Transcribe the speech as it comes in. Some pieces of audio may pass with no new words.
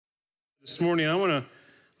This morning, I want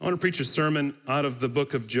to preach a sermon out of the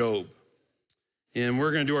book of Job. And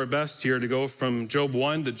we're going to do our best here to go from Job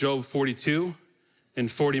 1 to Job 42 in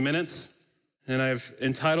 40 minutes. And I've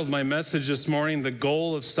entitled my message this morning, The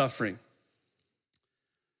Goal of Suffering.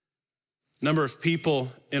 A number of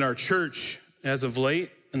people in our church as of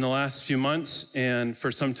late, in the last few months and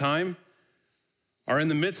for some time, are in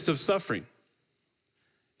the midst of suffering.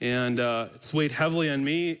 And it's weighed heavily on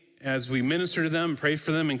me as we minister to them, pray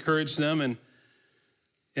for them, encourage them. And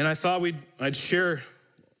I thought I'd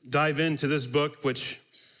dive into this book, which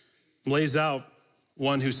lays out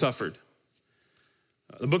one who suffered.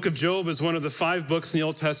 The book of Job is one of the 5 books in the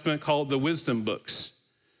Old Testament called the wisdom books.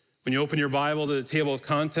 When you open your Bible to the table of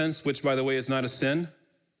contents, which, by the way, is not a sin,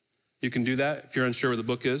 you can do that if you're unsure where the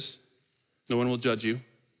book is. No one will judge you.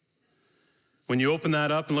 When you open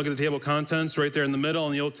that up and look at the table of contents, right there in the middle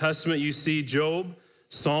in the Old Testament, you see Job,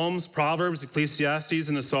 Psalms, Proverbs, Ecclesiastes,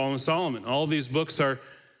 and the Song of Solomon. All of these books are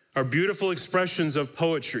beautiful expressions of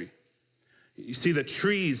poetry. You see that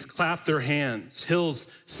trees clap their hands,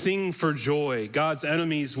 hills sing for joy, God's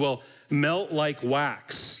enemies will melt like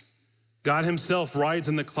wax. God himself rides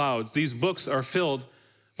in the clouds. These books are filled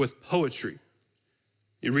with poetry.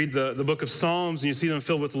 You read the book of Psalms and you see them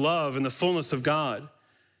filled with love and the fullness of God.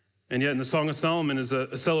 And yet in the Song of Solomon is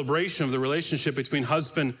a celebration of the relationship between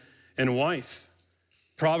husband and wife.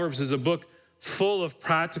 Proverbs is a book full of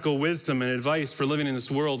practical wisdom and advice for living in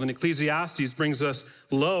this world. And Ecclesiastes brings us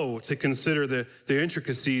low to consider the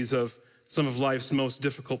intricacies of some of life's most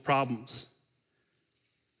difficult problems.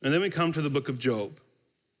 And then we come to the book of Job.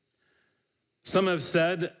 Some have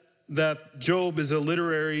said that Job is a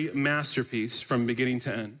literary masterpiece from beginning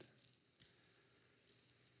to end.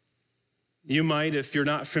 You might, if you're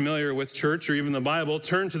not familiar with church or even the Bible,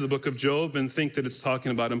 turn to the book of Job and think that it's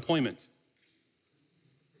talking about employment.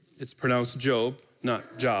 It's pronounced Job,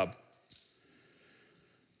 not job.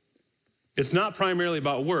 It's not primarily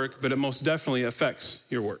about work, but it most definitely affects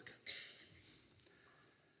your work.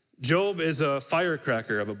 Job is a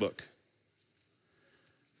firecracker of a book.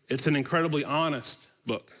 It's an incredibly honest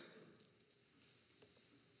book.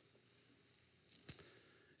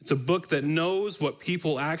 It's a book that knows what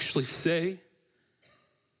people actually say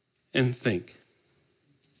and think.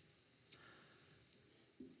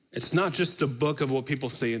 It's not just a book of what people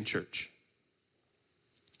say in church.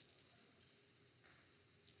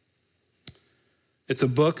 It's a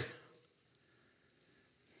book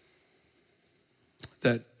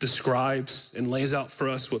that describes and lays out for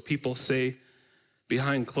us what people say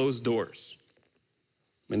behind closed doors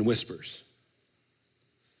and whispers.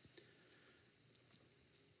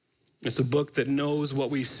 It's a book that knows what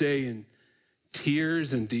we say in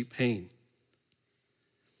tears and deep pain.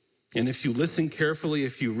 And if you listen carefully,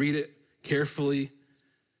 if you read it carefully,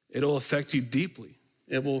 it'll affect you deeply.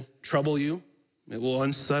 It will trouble you. It will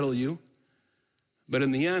unsettle you. But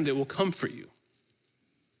in the end, it will comfort you.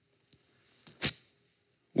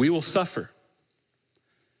 We will suffer.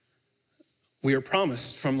 We are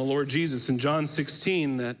promised from the Lord Jesus in John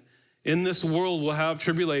 16 that in this world we'll have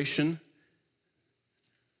tribulation,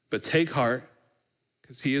 but take heart,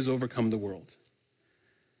 because he has overcome the world.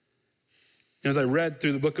 As I read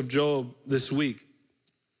through the book of Job this week,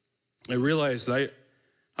 I realized I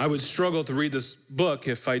would struggle to read this book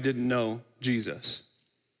if I didn't know Jesus.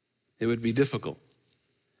 It would be difficult.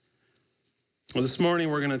 Well, this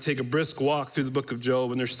morning we're going to take a brisk walk through the book of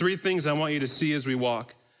Job, and there's 3 things I want you to see as we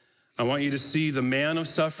walk. I want you to see the man of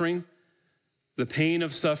suffering, the pain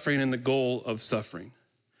of suffering, and the goal of suffering.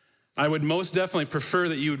 I would most definitely prefer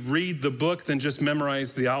that you would read the book than just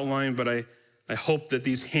memorize the outline, but I hope that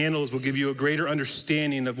these handles will give you a greater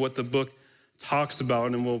understanding of what the book talks about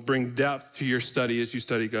and will bring depth to your study as you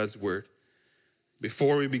study God's word.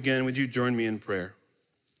 Before we begin, would you join me in prayer?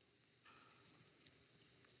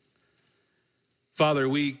 Father,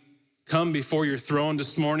 we come before your throne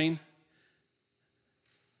this morning.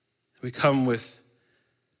 We come with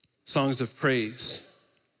songs of praise,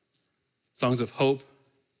 songs of hope,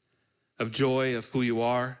 of joy, of who you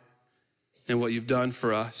are and what you've done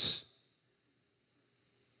for us.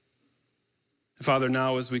 Father,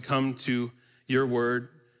 now as we come to your word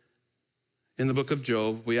in the book of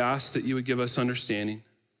Job, we ask that you would give us understanding.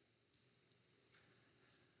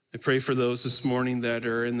 I pray for those this morning that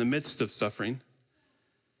are in the midst of suffering,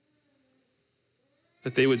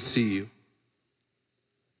 that they would see you.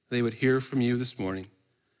 They would hear from you this morning.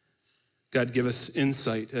 God, give us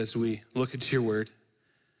insight as we look into your word.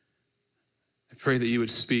 I pray that you would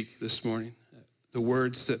speak this morning. The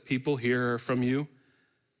words that people hear are from you.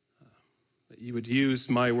 That you would use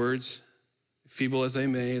my words, feeble as they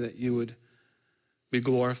may, that you would be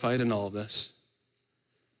glorified in all of this.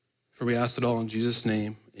 For we ask it all in Jesus'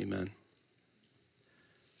 name, amen.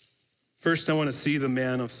 First, I want to see the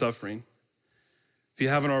man of suffering. If you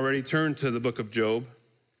haven't already, turn to the book of Job.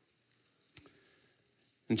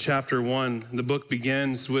 In chapter 1, the book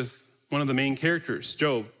begins with one of the main characters,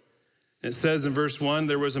 Job. It says in verse 1,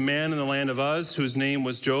 there was a man in the land of Uz whose name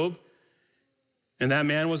was Job, and that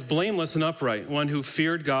man was blameless and upright, one who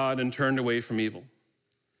feared God and turned away from evil.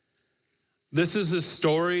 This is the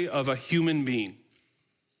story of a human being,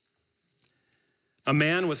 a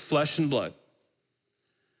man with flesh and blood,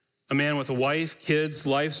 a man with a wife, kids,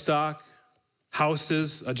 livestock,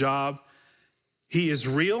 houses, a job. He is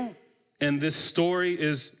real, and this story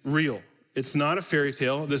is real. It's not a fairy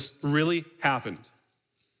tale. This really happened.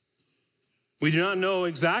 We do not know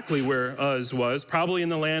exactly where Uz was, probably in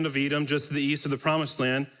the land of Edom, just to the east of the Promised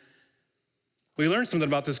Land. We learn something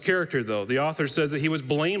about this character, though. The author says that he was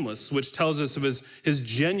blameless, which tells us of his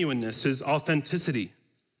genuineness, his authenticity.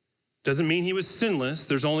 Doesn't mean he was sinless.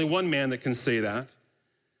 There's only one man that can say that.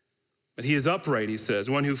 But he is upright, he says,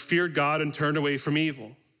 one who feared God and turned away from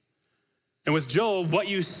evil. And with Job, what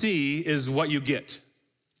you see is what you get.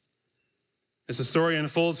 As the story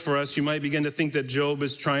unfolds for us, you might begin to think that Job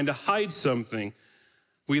is trying to hide something.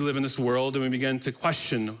 We live in this world and we begin to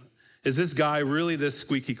question, is this guy really this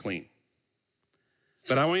squeaky clean?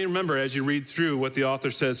 But I want you to remember as you read through what the author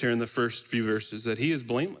says here in the first few verses, that he is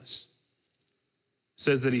blameless. It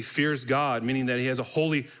says that he fears God, meaning that he has a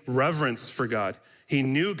holy reverence for God. He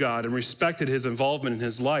knew God and respected his involvement in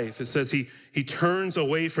his life. It says he turns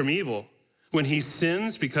away from evil. When he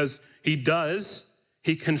sins, because he does,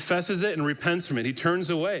 he confesses it and repents from it. He turns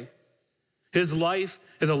away. His life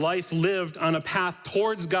is a life lived on a path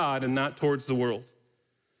towards God and not towards the world.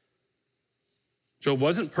 Job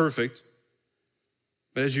wasn't perfect,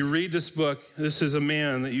 but as you read this book, this is a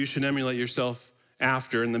man that you should emulate yourself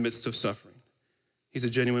after in the midst of suffering. He's a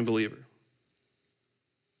genuine believer.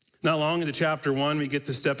 Not long into chapter 1, we get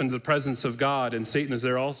to step into the presence of God, and Satan is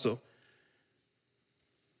there also.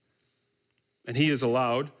 And he is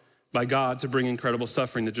allowed by God to bring incredible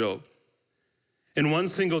suffering to Job. In one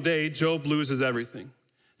single day, Job loses everything.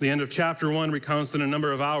 The end of chapter 1 recounts that in a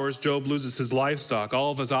number of hours, Job loses his livestock,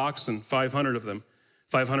 all of his oxen, 500 of them,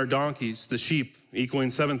 500 donkeys, the sheep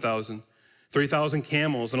equaling 7,000, 3,000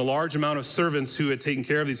 camels, and a large amount of servants who had taken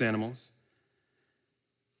care of these animals.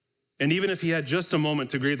 And even if he had just a moment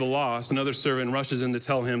to grieve the loss, another servant rushes in to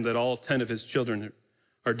tell him that all 10 of his children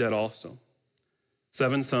are dead also.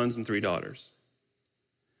 7 sons and 3 daughters.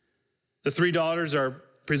 The 3 daughters are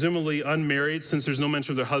presumably unmarried since there's no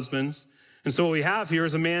mention of their husbands. And so what we have here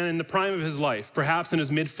is a man in the prime of his life, perhaps in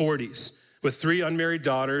his mid-40s, with 3 unmarried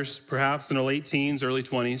daughters, perhaps in their late teens, early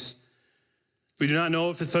 20s. We do not know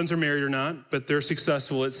if his sons are married or not, but they're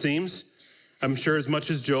successful, it seems. I'm sure as much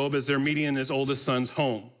as Job, as they're meeting in his oldest son's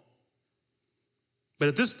home. But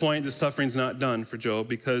at this point, the suffering's not done for Job,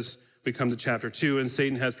 because we come to chapter 2, and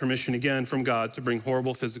Satan has permission again from God to bring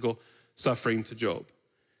horrible physical suffering to Job.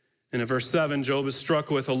 And in verse 7, Job is struck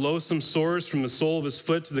with a loathsome sores from the sole of his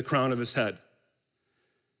foot to the crown of his head.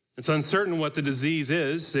 It's uncertain what the disease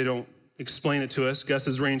is. They don't explain it to us.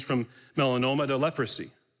 Guesses range from melanoma to leprosy.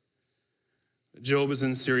 Job is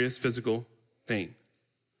in serious physical pain.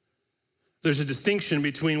 There's a distinction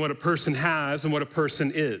between what a person has and what a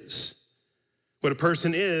person is. What a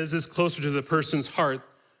person is closer to the person's heart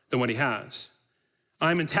than what he has.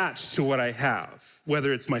 I'm attached to what I have,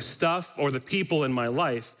 whether it's my stuff or the people in my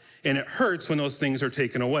life, and it hurts when those things are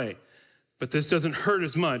taken away. But this doesn't hurt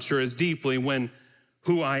as much or as deeply when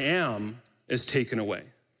who I am is taken away.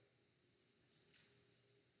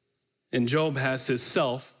 And Job has his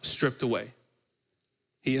self stripped away.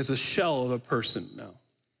 He is a shell of a person now.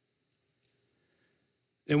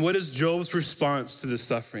 And what is Job's response to this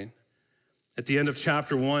suffering? At the end of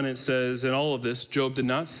chapter 1, it says, in all of this, Job did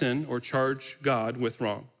not sin or charge God with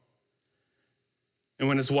wrong. And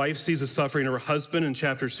when his wife sees the suffering of her husband in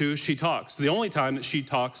chapter 2, she talks. The only time that she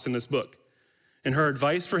talks in this book. And her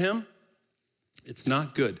advice for him, it's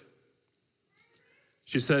not good.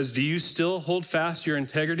 She says, do you still hold fast your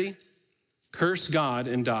integrity? Curse God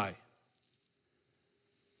and die.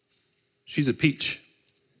 She's a peach.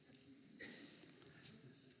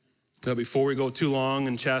 Now, before we go too long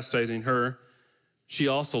in chastising her, she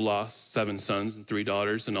also lost 7 sons and 3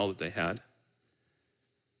 daughters and all that they had.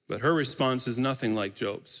 But her response is nothing like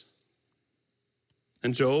Job's.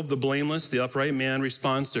 And Job, the blameless, the upright man,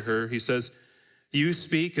 responds to her. He says, you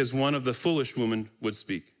speak as one of the foolish women would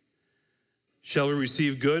speak. Shall we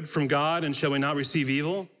receive good from God, and shall we not receive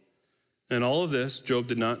evil? And all of this, Job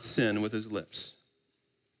did not sin with his lips.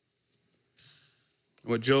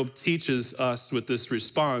 What Job teaches us with this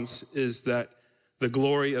response is that the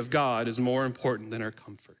glory of God is more important than our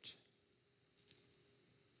comfort.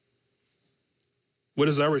 What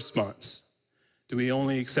is our response? Do we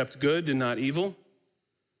only accept good and not evil?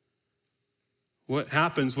 What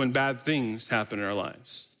happens when bad things happen in our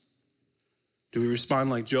lives? Do we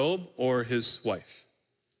respond like Job or his wife?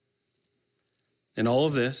 In all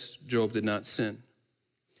of this, Job did not sin.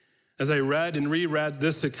 As I read and reread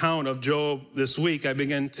this account of Job this week, I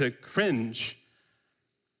began to cringe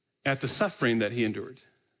at the suffering that he endured.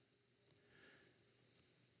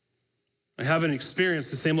 I haven't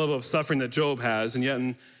experienced the same level of suffering that Job has, and yet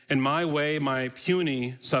in my way, my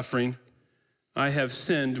puny suffering, I have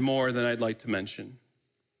sinned more than I'd like to mention.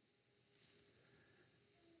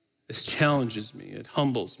 This challenges me. It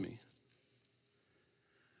humbles me.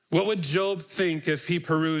 What would Job think if he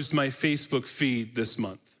perused my Facebook feed this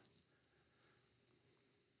month?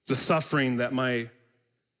 The suffering that my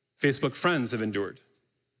Facebook friends have endured.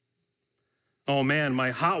 Oh man,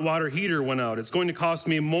 my hot water heater went out. It's going to cost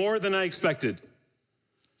me more than I expected.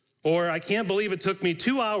 Or I can't believe it took me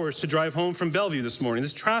 2 hours to drive home from Bellevue this morning.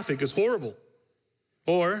 This traffic is horrible.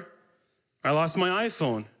 Or I lost my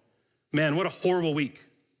iPhone. Man, what a horrible week.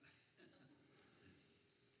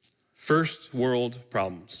 First world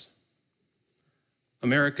problems.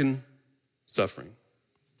 American suffering.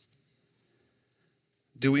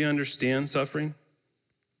 Do we understand suffering?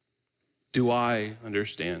 Do I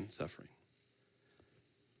understand suffering?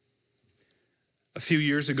 A few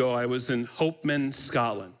years ago, I was in Hopeman,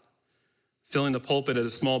 Scotland, filling the pulpit at a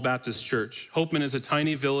small Baptist church. Hopeman is a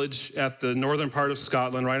tiny village at the northern part of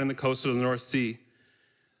Scotland, right on the coast of the North Sea.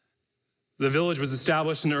 The village was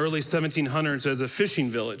established in the early 1700s as a fishing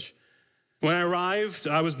village. When I arrived,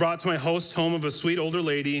 I was brought to my host home of a sweet older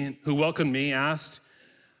lady who welcomed me, asked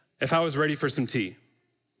if I was ready for some tea.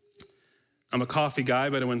 I'm a coffee guy,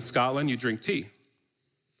 but in Scotland, you drink tea.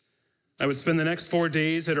 I would spend the next 4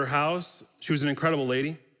 days at her house. She was an incredible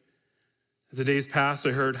lady. As the days passed,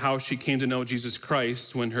 I heard how she came to know Jesus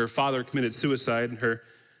Christ when her father committed suicide and her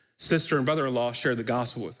sister and brother-in-law shared the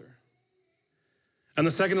gospel with her. On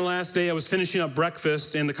the second to last day, I was finishing up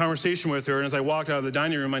breakfast and the conversation with her, and as I walked out of the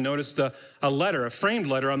dining room, I noticed a letter, a framed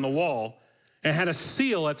letter on the wall, and it had a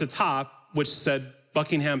seal at the top which said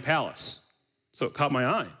Buckingham Palace. So it caught my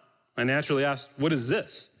eye. I naturally asked, what is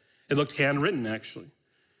this? It looked handwritten, actually.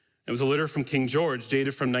 It was a letter from King George,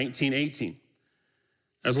 dated from 1918.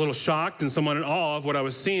 I was a little shocked and somewhat in awe of what I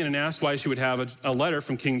was seeing and asked why she would have a letter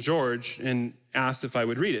from King George and asked if I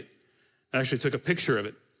would read it. I actually took a picture of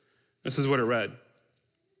it. This is what it read.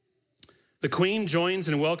 The Queen joins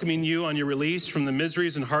in welcoming you on your release from the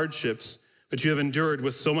miseries and hardships that you have endured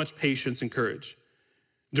with so much patience and courage.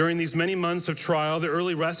 During these many months of trial, the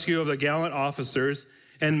early rescue of the gallant officers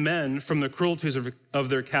and men from the cruelties of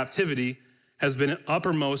their captivity has been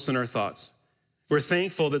uppermost in our thoughts. We're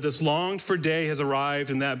thankful that this longed-for day has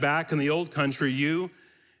arrived and that back in the old country, you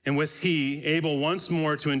and with he, able once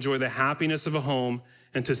more to enjoy the happiness of a home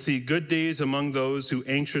and to see good days among those who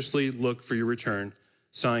anxiously look for your return.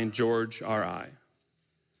 Signed, George R.I.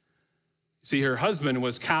 See, her husband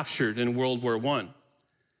was captured in World War I,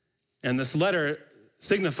 and this letter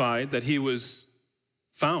signified that he was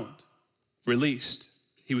found, released.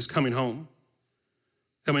 He was coming home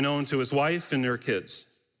to his wife and their kids.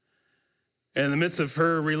 And in the midst of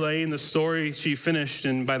her relaying the story, she finished,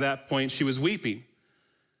 and by that point, she was weeping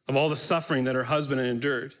of all the suffering that her husband had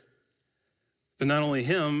endured. But not only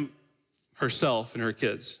him, herself and her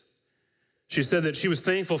kids. She said that she was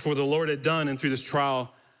thankful for what the Lord had done, and through this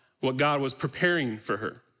trial, what God was preparing for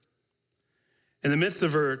her. In the midst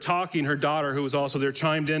of her talking, her daughter, who was also there,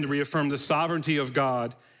 chimed in to reaffirm the sovereignty of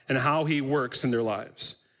God and how he works in their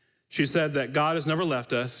lives. She said that God has never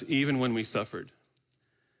left us, even when we suffered.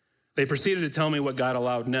 They proceeded to tell me what God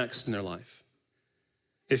allowed next in their life.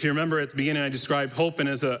 If you remember at the beginning, I described Hopeman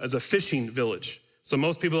as a fishing village. So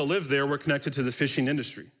most people that lived there were connected to the fishing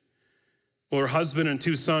industry. Well, her husband and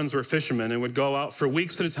 2 sons were fishermen and would go out for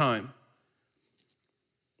weeks at a time.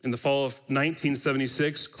 In the fall of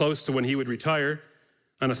 1976, close to when he would retire,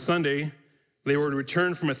 on a Sunday, they were to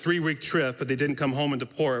return from a 3-week trip, but they didn't come home into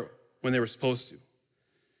port when they were supposed to.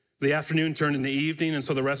 The afternoon turned into evening, and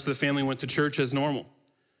so the rest of the family went to church as normal.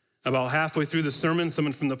 About halfway through the sermon,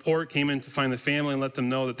 someone from the port came in to find the family and let them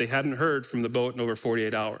know that they hadn't heard from the boat in over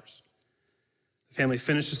 48 hours. The family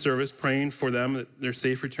finished the service, praying for them, their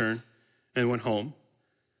safe return, and went home.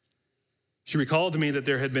 She recalled to me that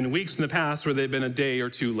there had been weeks in the past where they'd been a day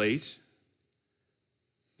or 2 late,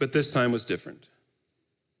 but this time was different.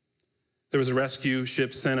 There was a rescue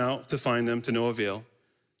ship sent out to find them to no avail.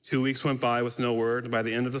 2 weeks went by with no word, and by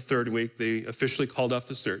the end of the 3rd week, they officially called off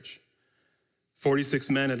the search. 46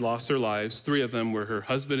 men had lost their lives. 3 of them were her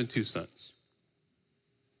husband and 2 sons.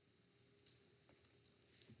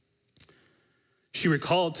 She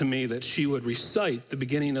recalled to me that she would recite the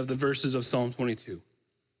beginning of the verses of Psalm 22,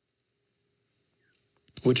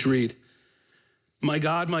 which read, my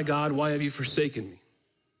God, why have you forsaken me?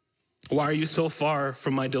 Why are you so far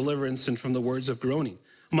from my deliverance and from the words of groaning?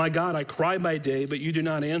 My God, I cry by day, but you do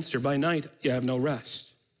not answer. By night, you have no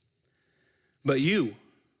rest. But you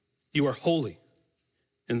are holy,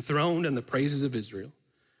 enthroned in the praises of Israel.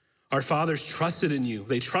 Our fathers trusted in you.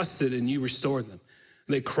 They trusted and you restored them.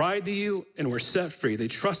 They cried to you and were set free. They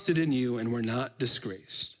trusted in you and were not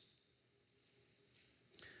disgraced.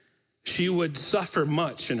 She would suffer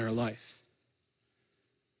much in her life.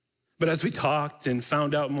 But as we talked and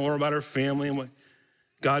found out more about her family and what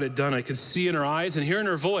God had done, I could see in her eyes and hear in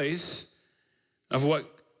her voice of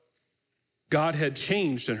what God had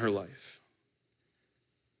changed in her life.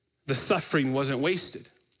 The suffering wasn't wasted.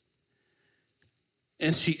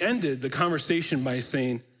 And she ended the conversation by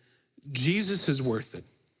saying, Jesus is worth it.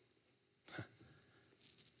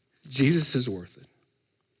 Jesus is worth it.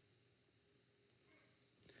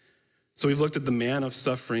 So we've looked at the man of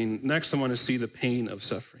suffering. Next, I want to see the pain of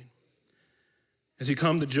suffering. As you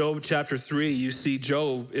come to Job chapter 3, you see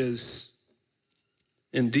Job is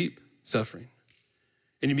in deep suffering.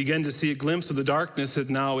 And you begin to see a glimpse of the darkness that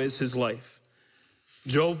now is his life.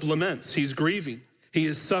 Job laments. He's grieving. He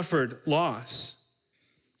has suffered loss.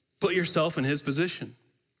 Put yourself in his position.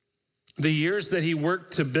 The years that he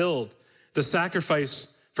worked to build, the sacrifice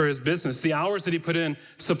for his business, the hours that he put in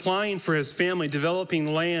supplying for his family,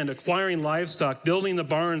 developing land, acquiring livestock, building the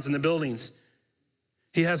barns and the buildings.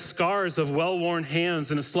 He has scars of well-worn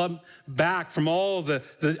hands and a slumped back from all the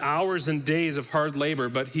hours and days of hard labor,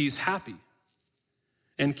 but he's happy.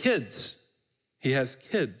 And kids, he has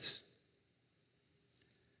kids.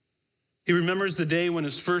 He remembers the day when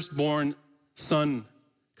his firstborn son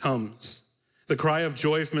comes, the cry of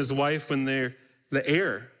joy from his wife when the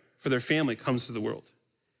heir for their family comes to the world.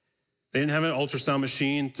 They didn't have an ultrasound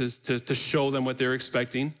machine to show them what they're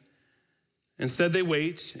expecting. Instead, they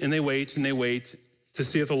wait and they wait and they wait to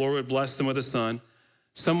see if the Lord would bless them with a son,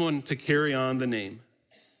 someone to carry on the name,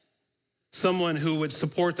 someone who would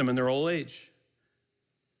support them in their old age,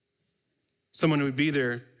 someone who would be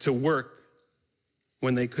there to work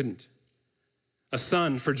when they couldn't, a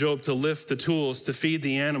son for Job to lift the tools, to feed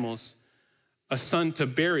the animals, a son to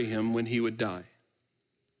bury him when he would die.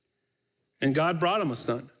 And God brought him a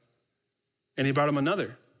son, and he brought him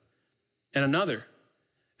another, and another,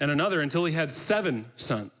 and another, until he had 7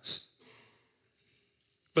 sons.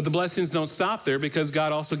 But the blessings don't stop there, because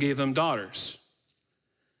God also gave them daughters.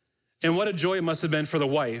 And what a joy it must have been for the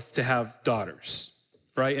wife to have daughters,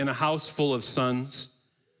 right? In a house full of sons,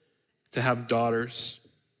 to have daughters.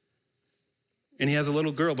 And he has a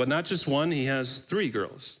little girl, but not just one, he has 3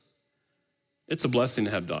 girls. It's a blessing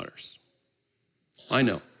to have daughters. I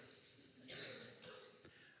know.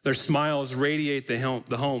 Their smiles radiate the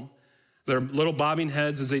home. Their little bobbing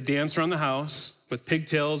heads as they dance around the house with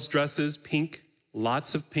pigtails, dresses, pink,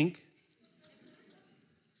 lots of pink.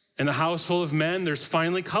 In the house full of men, there's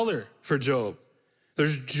finally color for Job.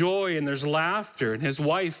 There's joy and there's laughter. And his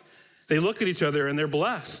wife, they look at each other and they're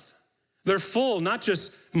blessed. They're full, not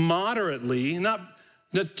just moderately, not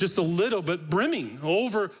just a little, but brimming,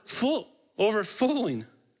 overflowing.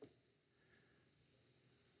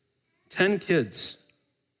 10 kids.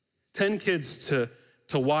 10 kids to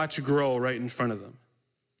watch grow right in front of them.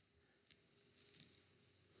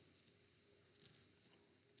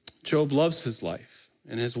 Job loves his life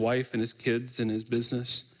and his wife and his kids and his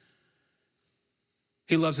business.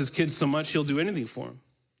 He loves his kids so much he'll do anything for them.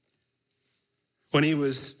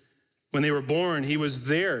 When they were born, he was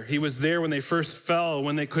there. He was there when they first fell,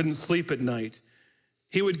 when they couldn't sleep at night.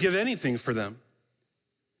 He would give anything for them.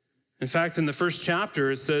 In fact, in the first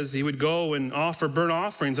chapter, it says he would go and offer burnt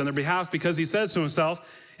offerings on their behalf, because he says to himself,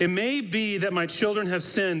 it may be that my children have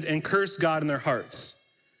sinned and cursed God in their hearts.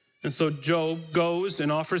 And so Job goes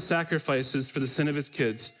and offers sacrifices for the sin of his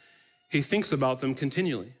kids. He thinks about them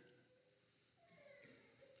continually.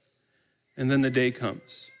 And then the day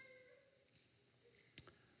comes.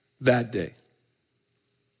 That day.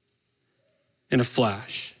 In a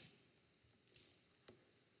flash.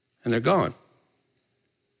 And they're gone.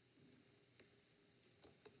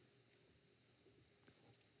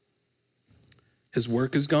 His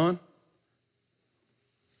work is gone.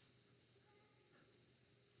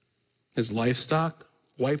 His livestock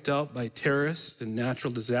wiped out by terrorists and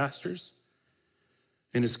natural disasters.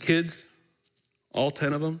 And his kids, all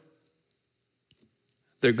 10 of them,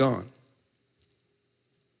 they're gone.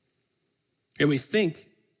 And we think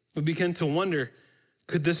We begin to wonder,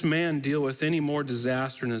 could this man deal with any more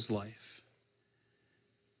disaster in his life?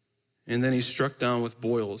 And then he's struck down with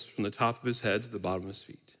boils from the top of his head to the bottom of his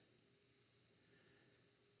feet.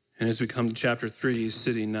 And as we come to chapter 3, he's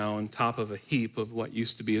sitting now on top of a heap of what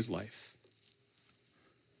used to be his life,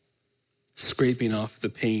 scraping off the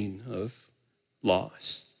pain of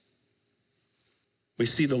loss. We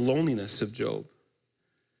see the loneliness of Job.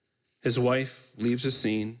 His wife leaves the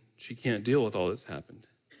scene. She can't deal with all that's happened.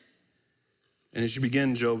 And as you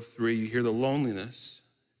begin Job 3, you hear the loneliness.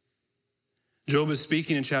 Job is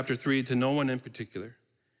speaking in chapter 3 to no one in particular.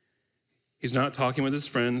 He's not talking with his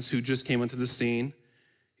friends who just came into the scene.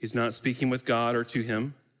 He's not speaking with God or to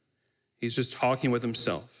him. He's just talking with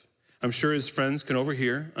himself. I'm sure his friends can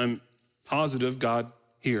overhear. I'm positive God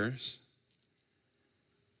hears.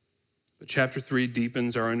 But chapter 3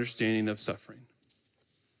 deepens our understanding of suffering.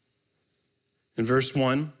 In verse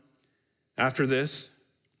 1, after this,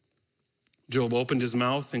 Job opened his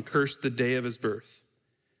mouth and cursed the day of his birth.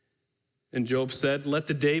 And Job said, "Let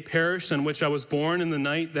the day perish on which I was born, and the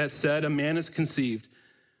night that said, a man is conceived.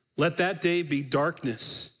 Let that day be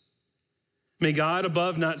darkness. May God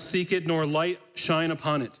above not seek it, nor light shine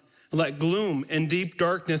upon it. Let gloom and deep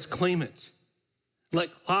darkness claim it.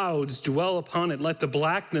 Let clouds dwell upon it. Let the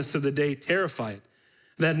blackness of the day terrify it.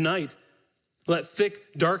 That night, let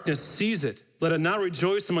thick darkness seize it. Let it not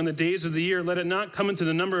rejoice among the days of the year. Let it not come into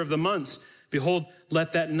the number of the months. Behold,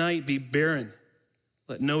 let that night be barren.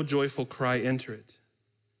 Let no joyful cry enter it."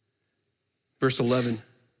 Verse 11,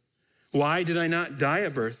 "Why did I not die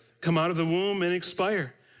at birth, come out of the womb and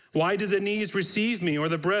expire? Why did the knees receive me, or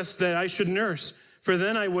the breast that I should nurse? For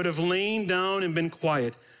then I would have lain down and been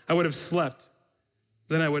quiet. I would have slept.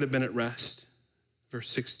 Then I would have been at rest." Verse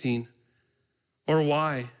 16, "Or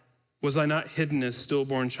why was I not hidden as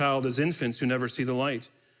stillborn child, as infants who never see the light?"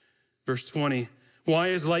 Verse 20, "Why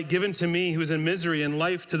is light given to me, who is in misery, and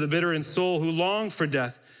life to the bitter in soul, who long for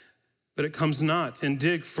death, but it comes not, and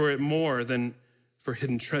dig for it more than for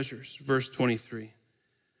hidden treasures?" Verse 23,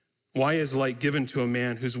 "Why is light given to a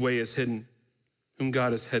man whose way is hidden, whom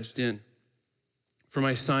God has hedged in? For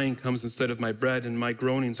my sighing comes instead of my bread, and my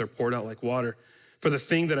groanings are poured out like water. For the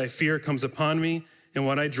thing that I fear comes upon me, and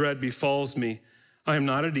what I dread befalls me. I am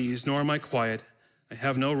not at ease, nor am I quiet. I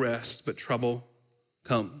have no rest, but trouble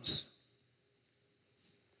comes."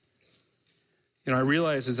 I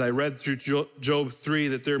realized as I read through Job 3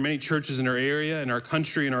 that there are many churches in our area, in our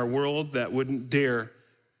country, in our world that wouldn't dare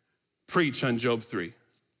preach on Job 3.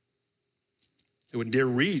 They wouldn't dare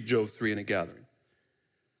read Job 3 in a gathering.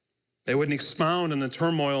 They wouldn't expound on the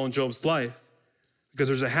turmoil in Job's life because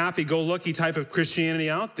there's a happy-go-lucky type of Christianity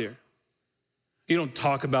out there. You don't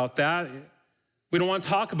talk about that. We don't want to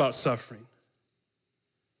talk about suffering.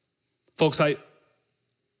 Folks, I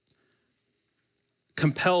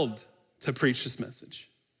compelled to preach this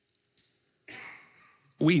message.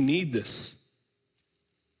 We need this.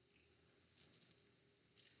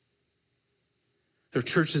 There are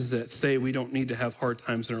churches that say we don't need to have hard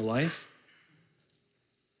times in our life.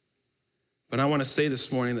 But I want to say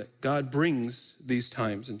this morning that God brings these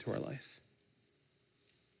times into our life.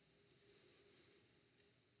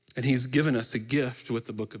 And he's given us a gift with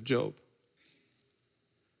the book of Job.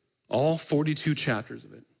 All 42 chapters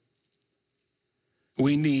of it.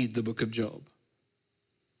 We need the book of Job.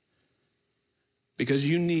 Because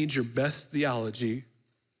you need your best theology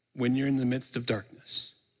when you're in the midst of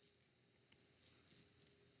darkness.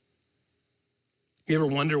 You ever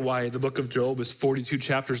wonder why the book of Job is 42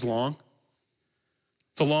 chapters long?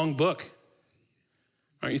 It's a long book.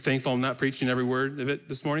 Aren't you thankful I'm not preaching every word of it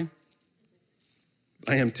this morning?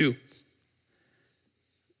 I am too.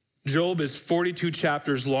 Job is 42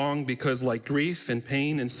 chapters long because, like grief and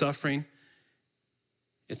pain and suffering,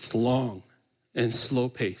 it's long and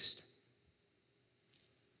slow-paced.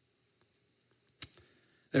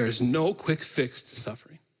 There is no quick fix to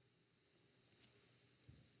suffering.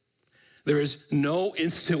 There is no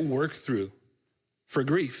instant work through for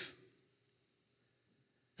grief.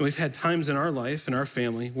 And we've had times in our life, in our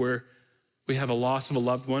family, where we have a loss of a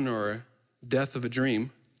loved one or a death of a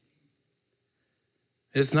dream.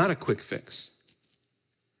 It's not a quick fix.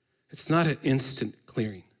 It's not an instant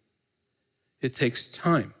clearing. It takes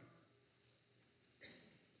time.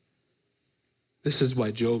 This is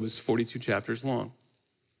why Job is 42 chapters long.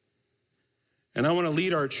 And I want to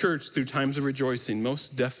lead our church through times of rejoicing,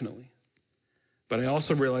 most definitely. But I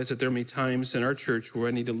also realize that there may be times in our church where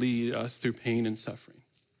I need to lead us through pain and suffering.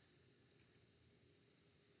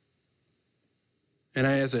 And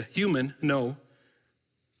I, as a human, know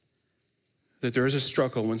that there is a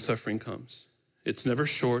struggle when suffering comes. It's never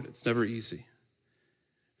short, it's never easy.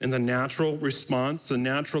 And the natural response, the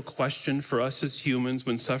natural question for us as humans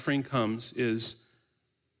when suffering comes is,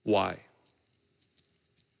 why?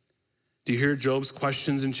 Do you hear Job's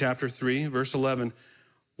questions in chapter 3, verse 11?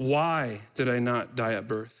 Why did I not die at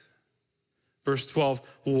birth? Verse 12,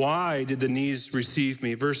 why did the knees receive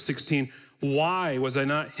me? Verse 16, why was I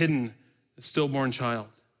not hidden, a stillborn child?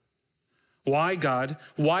 Why, God?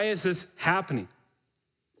 Why is this happening?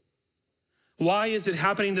 Why is it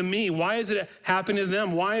happening to me? Why is it happening to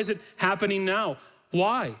them? Why is it happening now?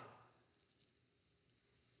 Why?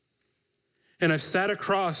 And I've sat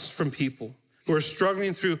across from people who are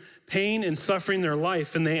struggling through pain and suffering in their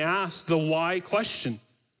life, and they ask the why question.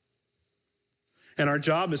 And our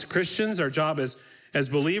job as Christians, our job as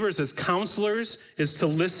believers, as counselors, is to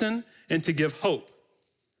listen and to give hope.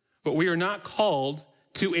 But we are not called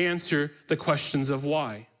to answer the questions of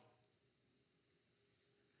why.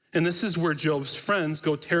 And this is where Job's friends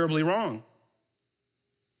go terribly wrong.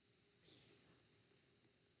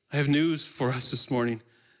 I have news for us this morning.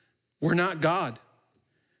 We're not God.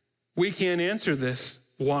 We can't answer this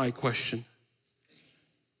why question.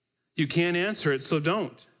 You can't answer it, so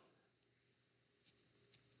don't.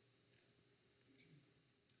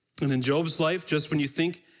 And in Job's life, just when you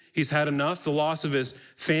think he's had enough, the loss of his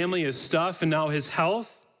family, his stuff, and now his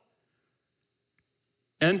health,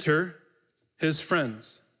 enter his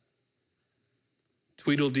friends.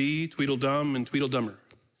 Tweedledee, Tweedledum, and Tweedledummer.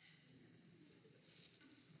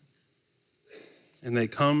 And they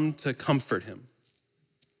come to comfort him.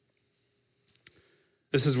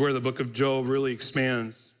 This is where the book of Job really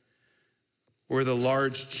expands, where the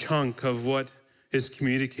large chunk of what is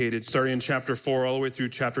communicated, starting in chapter 4 all the way through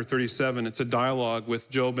chapter 37. It's a dialogue with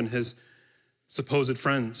Job and his supposed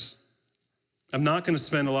friends. I'm not going to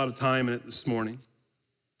spend a lot of time in it this morning.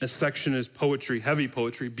 This section is poetry, heavy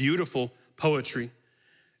poetry, beautiful poetry.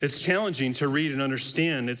 It's challenging to read and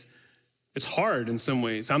understand. It's hard in some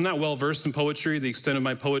ways. I'm not well versed in poetry. The extent of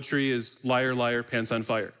my poetry is liar, liar, pants on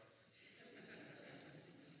fire.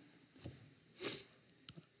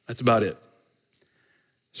 That's about it.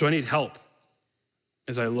 So I need help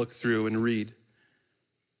as I look through and read.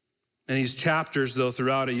 And these chapters, though,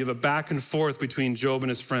 throughout it, you have a back and forth between Job and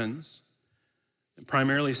his friends, and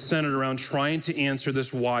primarily centered around trying to answer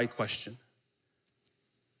this why question.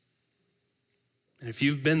 And if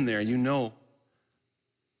you've been there, you know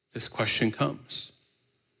this question comes.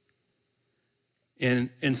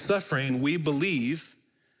 In suffering, we believe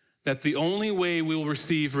that the only way we will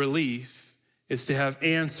receive relief is to have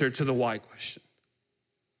answer to the why question.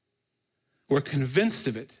 We're convinced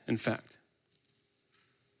of it, in fact.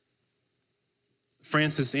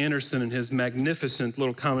 Francis Anderson, in his magnificent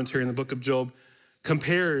little commentary in the book of Job,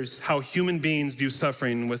 compares how human beings view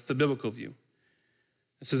suffering with the biblical view.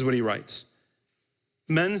 This is what he writes.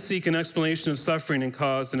 Men seek an explanation of suffering and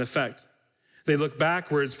cause and effect. They look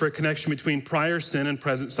backwards for a connection between prior sin and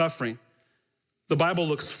present suffering. The Bible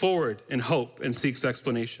looks forward in hope and seeks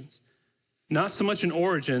explanations, not so much in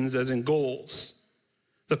origins as in goals.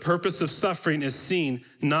 The purpose of suffering is seen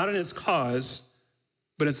not in its cause,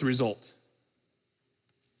 but its result.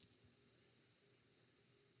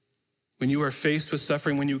 When you are faced with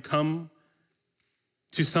suffering, when you come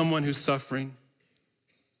to someone who's suffering,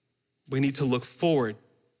 we need to look forward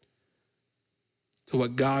to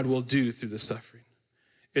what God will do through the suffering.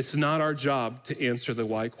 It's not our job to answer the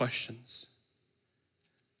why questions.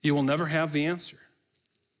 You will never have the answer.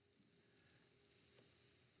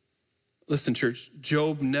 Listen, church,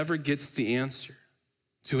 Job never gets the answer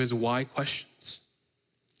to his why questions.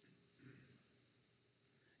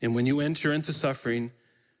 And when you enter into suffering,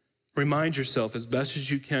 remind yourself as best as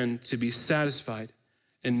you can to be satisfied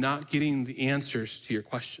in not getting the answers to your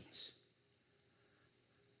questions.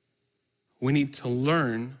 We need to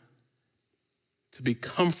learn to be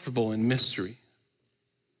comfortable in mystery.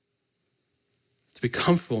 To be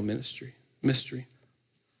comfortable in mystery.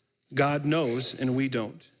 God knows and we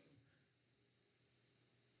don't.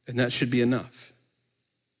 And that should be enough.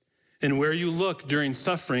 And where you look during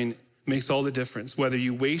suffering makes all the difference, whether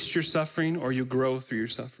you waste your suffering or you grow through your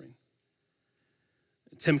suffering.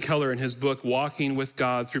 Tim Keller, in his book, Walking with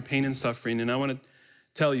God Through Pain and Suffering, and I want to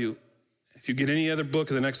tell you, if you get any other book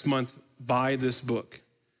of the next month, buy this book.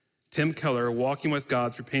 Tim Keller, Walking with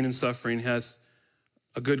God Through Pain and Suffering, has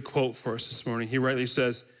a good quote for us this morning. He rightly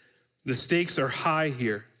says, the stakes are high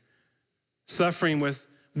here. Suffering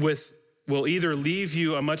will either leave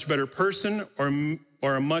you a much better person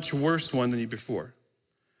or a much worse one than you before.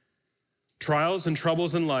 Trials and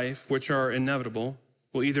troubles in life, which are inevitable,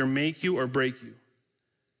 will either make you or break you.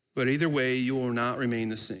 But either way, you will not remain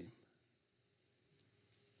the same.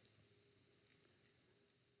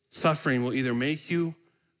 Suffering will either make you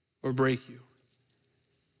or break you.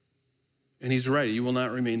 And he's right, you will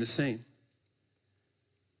not remain the same.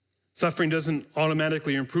 Suffering doesn't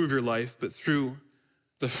automatically improve your life, but through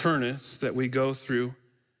the furnace that we go through,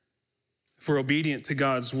 if we're obedient to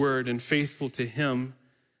God's word and faithful to him,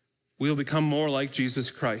 we'll become more like Jesus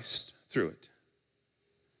Christ through it.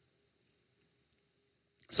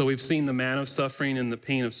 So we've seen the man of suffering and the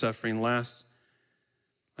pain of suffering. Last,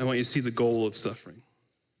 I want you to see the goal of suffering.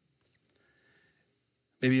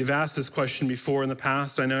 Maybe you've asked this question before in the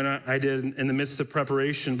past. I know I did in the midst of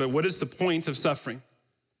preparation, but what is the point of suffering?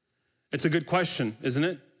 It's a good question, isn't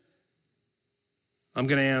it? I'm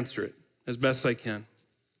going to answer it as best I can.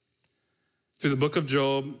 Through the book of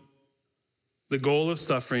Job, the goal of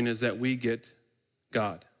suffering is that we get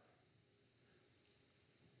God.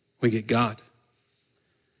 We get God.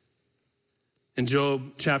 In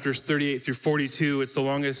Job chapters 38 through 42, it's the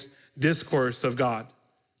longest discourse of God.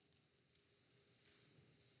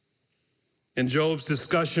 In Job's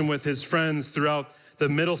discussion with his friends throughout the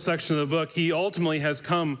middle section of the book, he ultimately has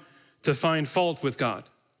come to find fault with God.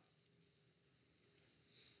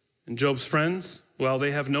 And Job's friends, well,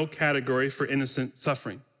 they have no category for innocent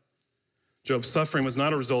suffering. Job's suffering was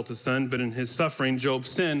not a result of sin, but in his suffering, Job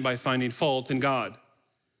sinned by finding fault in God.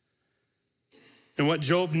 And what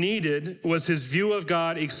Job needed was his view of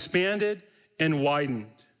God expanded and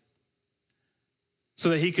widened so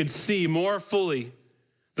that he could see more fully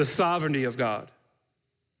the sovereignty of God.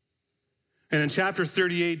 And in chapter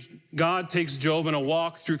 38, God takes Job on a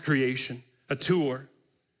walk through creation, a tour.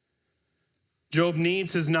 Job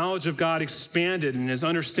needs his knowledge of God expanded and his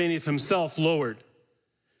understanding of himself lowered.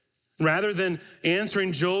 Rather than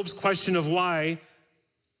answering Job's question of why,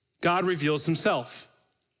 God reveals himself.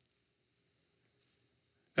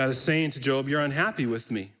 God is saying to Job, you're unhappy with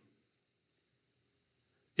me.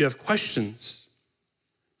 You have questions.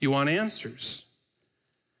 You want answers.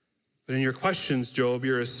 But in your questions, Job,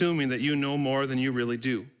 you're assuming that you know more than you really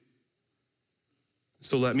do.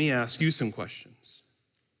 So let me ask you some questions.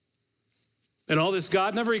 And all this,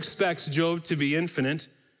 God never expects Job to be infinite,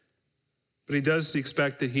 but he does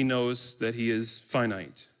expect that he knows that he is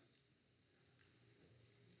finite.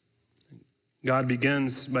 God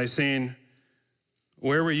begins by saying,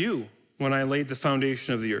 where were you when I laid the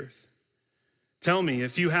foundation of the earth? Tell me,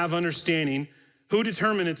 if you have understanding, who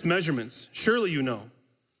determined its measurements? Surely you know.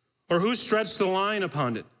 Or who stretched the line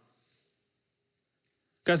upon it?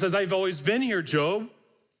 God says, I've always been here, Job.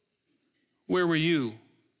 Where were you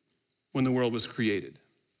when the world was created?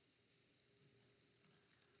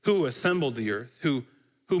 Who assembled the earth? Who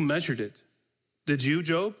measured it? Did you,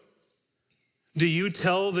 Job? Do you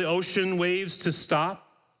tell the ocean waves to stop?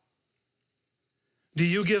 Do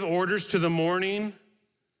you give orders to the morning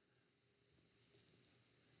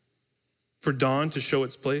for dawn to show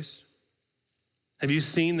its place? Have you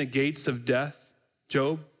seen the gates of death,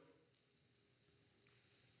 Job?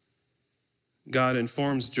 God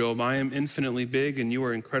informs Job, I am infinitely big and you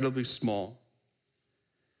are incredibly small.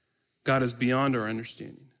 God is beyond our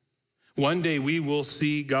understanding. One day we will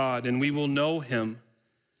see God and we will know him,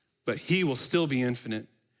 but he will still be infinite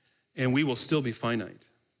and we will still be finite.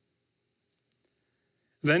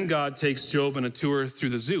 Then God takes Job on a tour through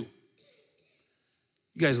the zoo.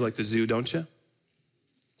 You guys like the zoo, don't you?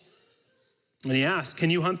 And he asks,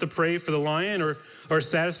 can you hunt the prey for the lion or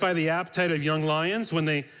satisfy the appetite of young lions when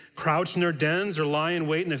they crouch in their dens or lie in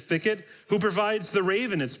wait in a thicket? Who provides the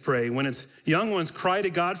raven its prey when its young ones cry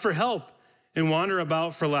to God for help and wander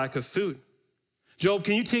about for lack of food? Job,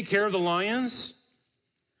 can you take care of the lions?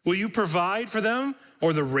 Will you provide for them?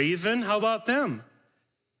 Or the raven, how about them?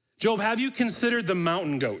 Job, have you considered the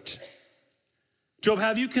mountain goat? Job,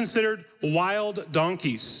 have you considered wild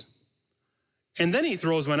donkeys? And then he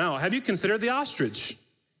throws one out. Have you considered the ostrich?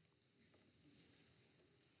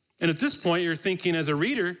 And at this point, you're thinking as a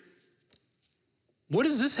reader, what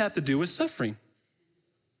does this have to do with suffering?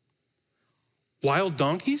 Wild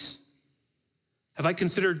donkeys? Have I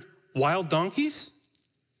considered wild donkeys?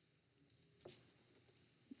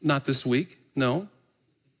 Not this week, no.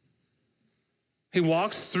 He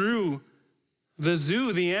walks through the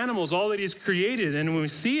zoo, the animals, all that he's created. And when we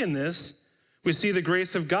see in this, we see the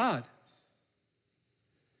grace of God.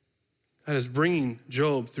 God is bringing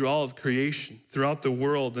Job through all of creation, throughout the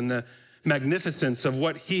world, and the magnificence of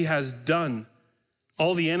what he has done,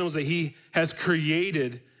 all the animals that he has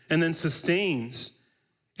created and then sustains.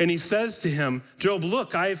 And he says to him, Job,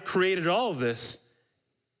 look, I have created all of this,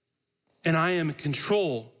 and I am in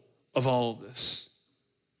control of all of this.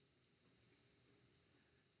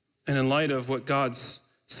 And in light of what God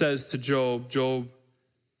says to Job,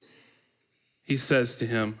 he says to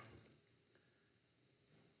him,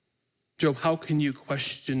 Job, how can you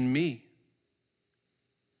question me?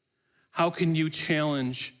 How can you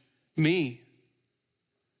challenge me?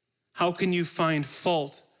 How can you find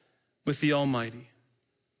fault with the Almighty?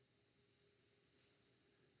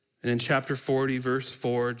 And in chapter 40, verse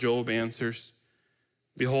 4, Job answers,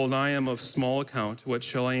 behold, I am of small account. What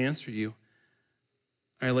shall I answer you?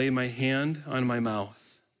 I lay my hand on my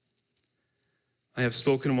mouth. I have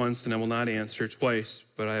spoken once and I will not answer, twice,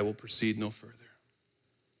 but I will proceed no further.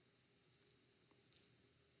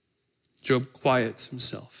 Job quiets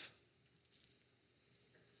himself.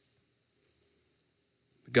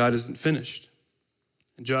 But God isn't finished.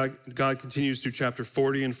 And God continues through chapter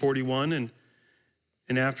 40 and 41,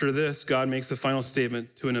 and after this, God makes a final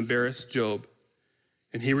statement to an embarrassed Job.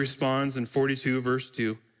 And he responds in 42, verse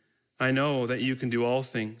 2, I know that you can do all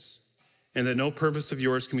things, and that no purpose of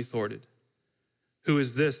yours can be thwarted. Who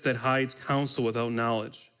is this that hides counsel without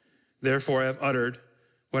knowledge? Therefore I have uttered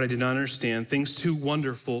what I did not understand, things too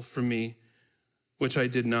wonderful for me, which I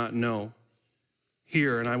did not know.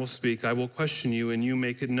 Hear, and I will speak. I will question you, and you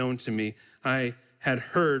make it known to me. I had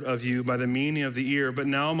heard of you by the meaning of the ear, but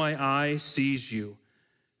now my eye sees you.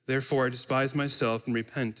 Therefore I despise myself and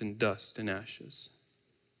repent in dust and ashes.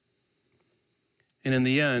 And in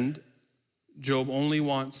the end, Job only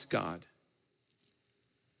wants God.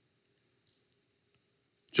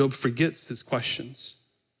 Job forgets his questions.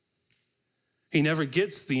 He never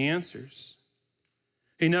gets the answers.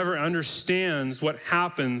 He never understands what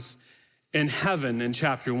happens in heaven in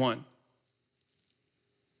chapter 1.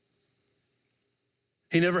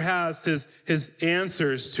 He never has his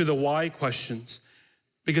answers to the why questions,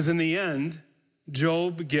 because in the end,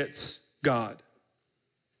 Job gets God.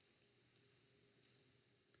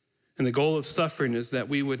 And the goal of suffering is that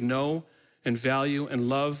we would know and value and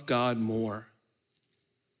love God more.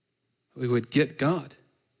 We would get God.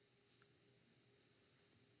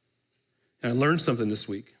 And I learned something this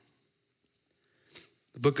week.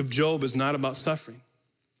 The book of Job is not about suffering.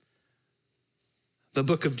 The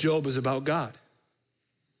book of Job is about God.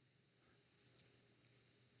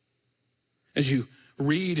 As you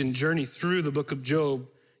read and journey through the book of Job,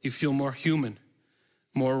 you feel more human,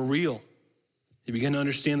 more real. You begin to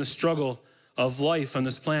understand the struggle of life on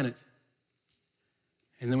this planet.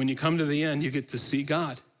 And then when you come to the end, you get to see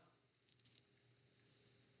God.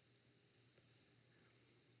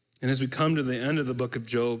 And as we come to the end of the book of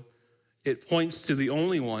Job, it points to the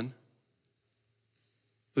only one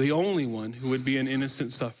who would be an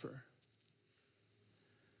innocent sufferer.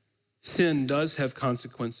 Sin does have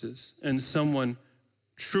consequences, and someone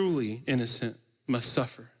truly innocent must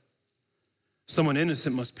suffer. Someone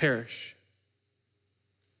innocent must perish.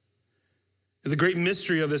 The great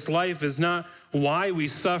mystery of this life is not why we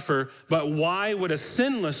suffer, but why would a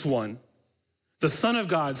sinless one, the Son of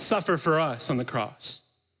God, suffer for us on the cross?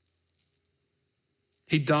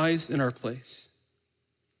 He dies in our place.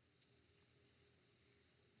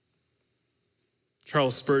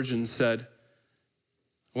 Charles Spurgeon said,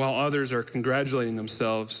 while others are congratulating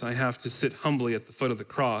themselves, I have to sit humbly at the foot of the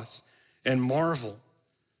cross and marvel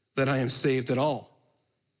that I am saved at all.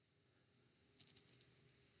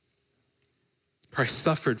 Christ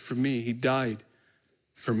suffered for me. He died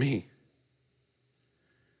for me.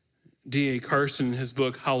 D.A. Carson, in his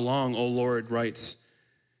book, How Long, O Lord, writes,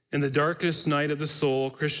 in the darkest night of the soul,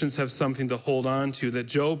 Christians have something to hold on to that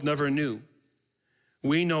Job never knew.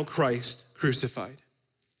 We know Christ crucified.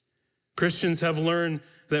 Christians have learned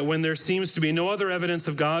that when there seems to be no other evidence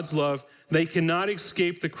of God's love, they cannot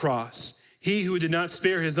escape the cross. He who did not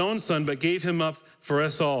spare his own son, but gave him up for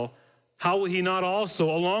us all, how will he not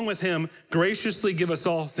also, along with him, graciously give us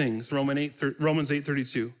all things? Romans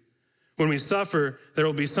 8:32. When we suffer,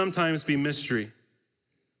 there will sometimes be mystery.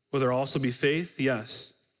 Will there also be faith?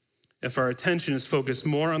 Yes. If our attention is focused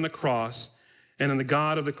more on the cross and on the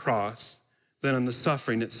God of the cross than on the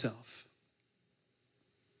suffering itself.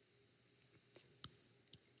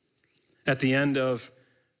 At the end of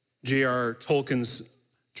J.R. Tolkien's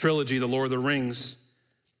trilogy, The Lord of the Rings,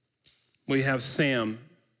 we have Sam.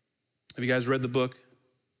 Have you guys read the book?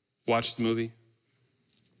 Watched the movie?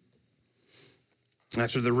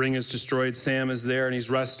 After the ring is destroyed, Sam is there and he's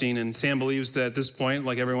resting, and Sam believes that at this point,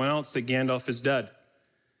 like everyone else, that Gandalf is dead.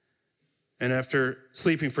 And after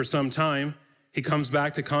sleeping for some time, he comes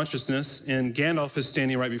back to consciousness, and Gandalf is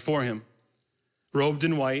standing right before him, robed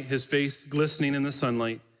in white, his face glistening in the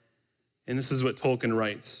sunlight. And this is what Tolkien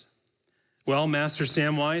writes. Well, Master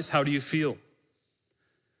Samwise, how do you feel?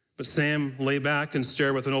 But Sam lay back and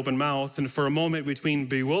stared with an open mouth, and for a moment between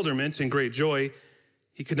bewilderment and great joy,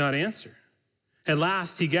 he could not answer. At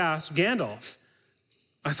last he gasped, Gandalf,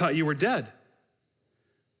 I thought you were dead.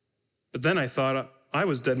 But then I thought, I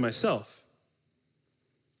was dead myself.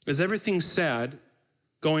 Is everything sad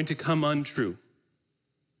going to come untrue?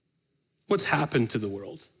 What's happened to the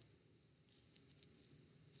world?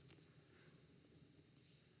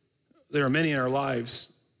 There are many in our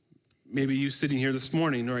lives, maybe you sitting here this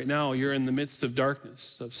morning, right now, you're in the midst of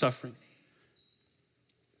darkness, of suffering.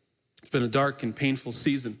 It's been a dark and painful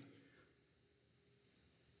season.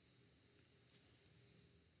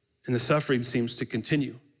 And the suffering seems to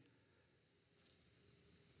continue.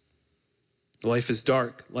 Life is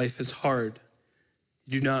dark. Life is hard.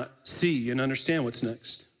 You do not see and understand what's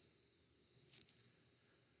next.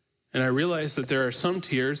 And I realize that there are some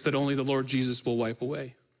tears that only the Lord Jesus will wipe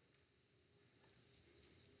away.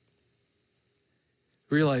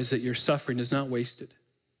 Realize that your suffering is not wasted.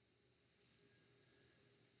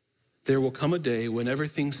 There will come a day when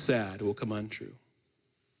everything sad will come untrue.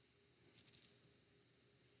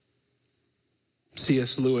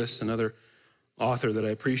 C.S. Lewis, another author that I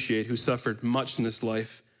appreciate who suffered much in this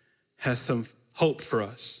life, has some hope for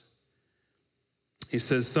us. He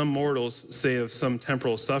says, some mortals say of some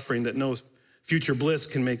temporal suffering that no future bliss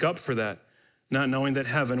can make up for that, not knowing that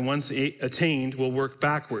heaven, once attained, will work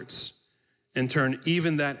backwards and turn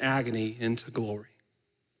even that agony into glory.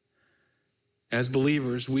 As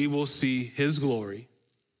believers, we will see his glory.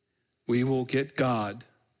 We will get God,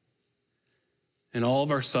 and all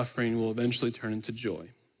of our suffering will eventually turn into joy.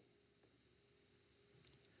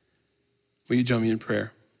 Will you join me in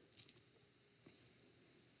prayer?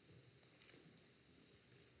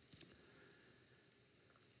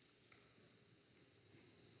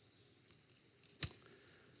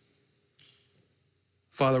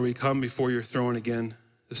 Father, we come before your throne again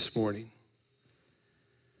this morning.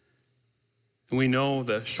 And we know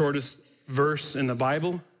the shortest verse in the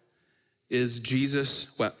Bible is Jesus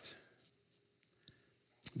wept.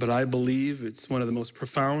 But I believe it's one of the most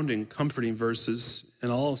profound and comforting verses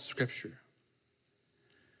in all of Scripture.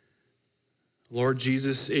 Lord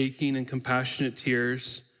Jesus, aching and compassionate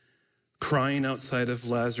tears, crying outside of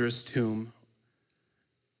Lazarus' tomb,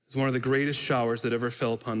 is one of the greatest showers that ever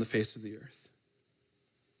fell upon the face of the earth.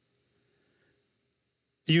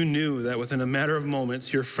 You knew that within a matter of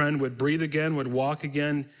moments, your friend would breathe again, would walk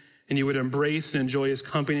again, and you would embrace and enjoy his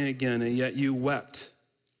company again, and yet you wept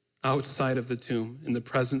outside of the tomb in the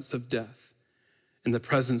presence of death, in the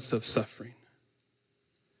presence of suffering.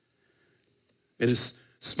 It is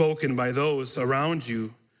spoken by those around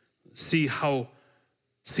you. See how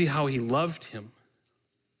he loved him.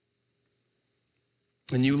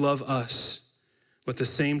 And you love us with the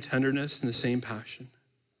same tenderness and the same passion.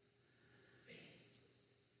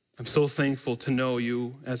 I'm so thankful to know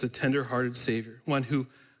you as a tender-hearted Savior, one who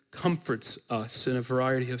comforts us in a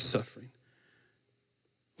variety of suffering,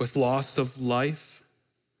 with loss of life,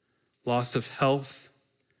 loss of health,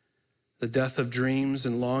 the death of dreams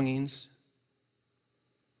and longings,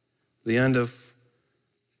 the end of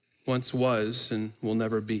once was and will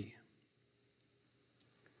never be.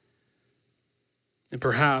 And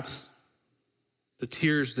perhaps the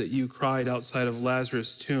tears that you cried outside of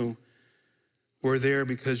Lazarus' tomb were there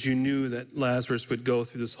because you knew that Lazarus would go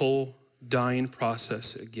through this whole dying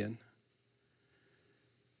process again.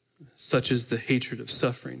 Such is the hatred of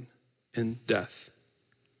suffering and death.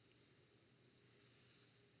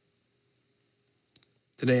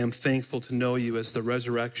 Today I'm thankful to know you as the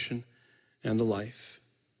resurrection and the life.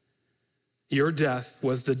 Your death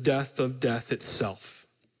was the death of death itself,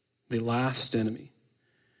 the last enemy.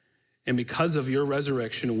 And because of your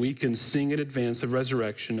resurrection, we can sing in advance of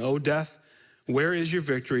resurrection, O death, where is your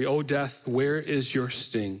victory? O death, where is your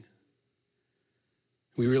sting?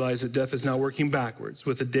 We realize that death is now working backwards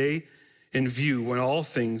with a day in view when all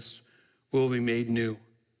things will be made new,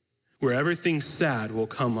 where everything sad will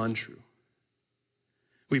come untrue.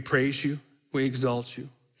 We praise you, we exalt you,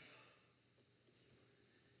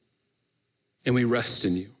 and we rest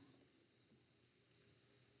in you.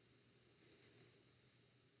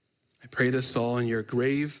 I pray this all in your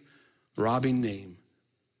grave-robbing name.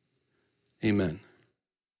 Amen.